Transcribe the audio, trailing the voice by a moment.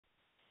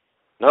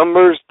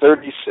Numbers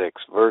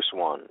 36, verse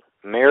 1.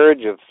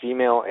 Marriage of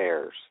female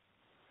heirs.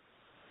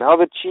 Now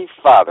the chief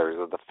fathers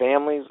of the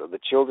families of the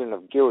children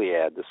of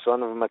Gilead, the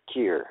son of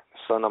Machir,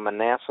 son of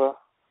Manasseh,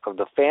 of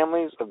the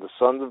families of the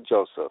sons of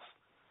Joseph,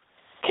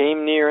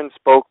 came near and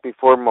spoke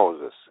before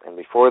Moses and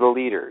before the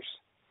leaders,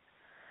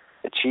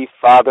 the chief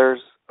fathers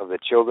of the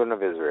children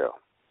of Israel.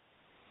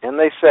 And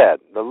they said,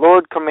 The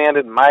Lord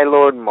commanded my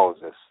lord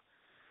Moses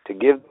to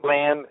give the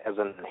land as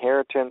an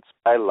inheritance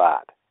by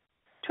lot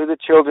to the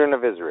children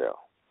of Israel.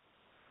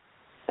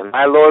 And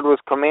my lord was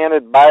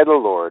commanded by the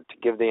Lord to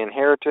give the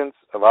inheritance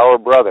of our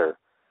brother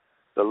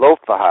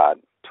Zelophehad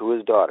to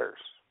his daughters.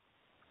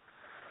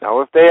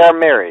 Now if they are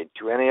married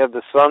to any of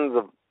the sons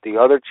of the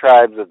other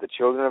tribes of the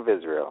children of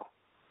Israel,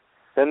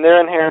 then their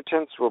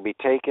inheritance will be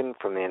taken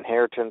from the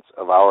inheritance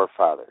of our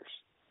fathers,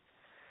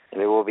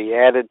 and it will be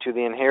added to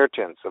the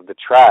inheritance of the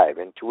tribe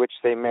into which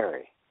they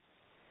marry.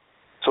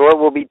 So it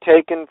will be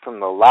taken from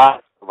the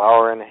lot of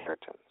our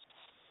inheritance.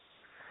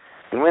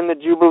 And when the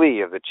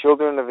Jubilee of the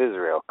children of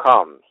Israel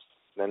comes,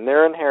 then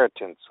their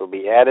inheritance will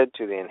be added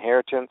to the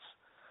inheritance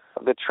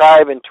of the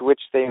tribe into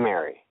which they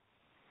marry.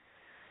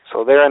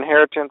 So their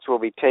inheritance will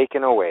be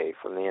taken away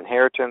from the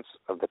inheritance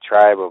of the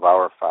tribe of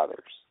our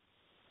fathers.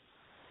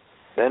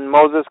 Then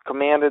Moses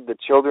commanded the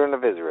children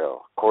of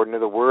Israel, according to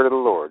the word of the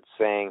Lord,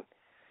 saying,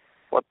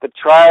 What the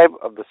tribe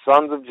of the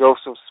sons of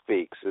Joseph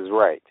speaks is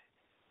right.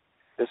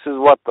 This is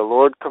what the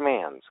Lord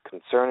commands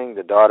concerning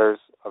the daughters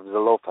of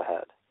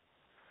Zelophehad,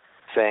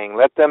 saying,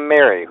 Let them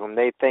marry whom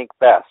they think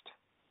best.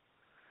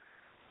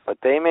 But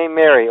they may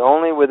marry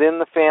only within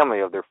the family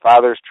of their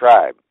father's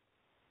tribe.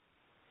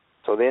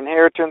 So the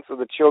inheritance of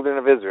the children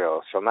of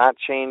Israel shall not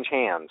change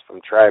hands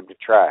from tribe to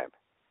tribe.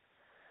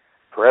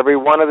 For every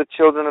one of the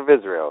children of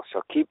Israel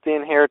shall keep the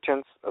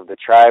inheritance of the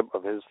tribe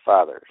of his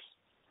fathers.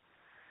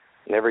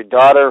 And every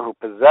daughter who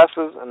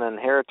possesses an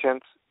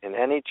inheritance in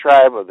any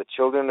tribe of the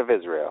children of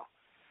Israel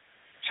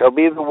shall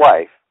be the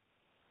wife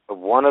of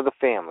one of the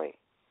family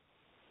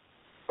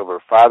of her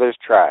father's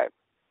tribe,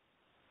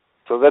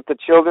 so that the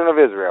children of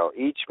Israel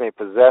each may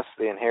possess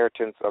the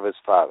inheritance of his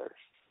fathers.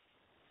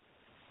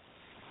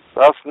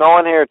 Thus no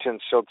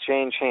inheritance shall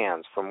change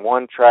hands from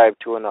one tribe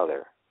to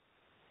another,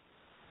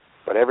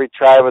 but every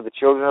tribe of the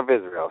children of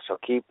Israel shall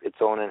keep its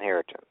own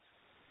inheritance.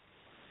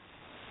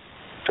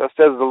 Just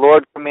as the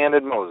Lord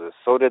commanded Moses,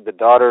 so did the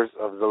daughters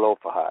of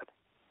Zelophehad,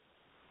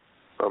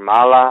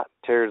 Mahlah,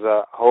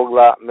 Tirzah,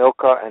 Hoglah,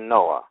 Milcah, and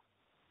Noah.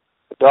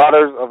 The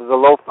daughters of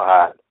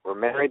Zelophehad were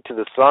married to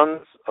the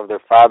sons of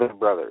their father's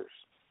brothers.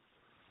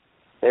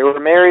 They were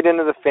married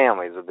into the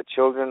families of the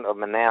children of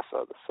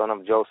Manasseh, the son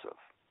of Joseph,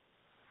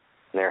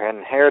 and their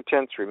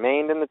inheritance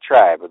remained in the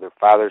tribe of their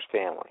father's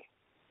family.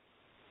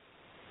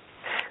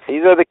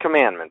 These are the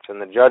commandments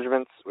and the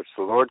judgments which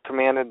the Lord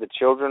commanded the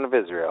children of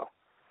Israel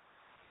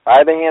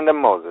by the hand of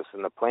Moses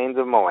in the plains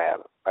of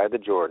Moab, by the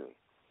Jordan,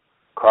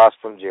 across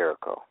from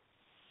Jericho.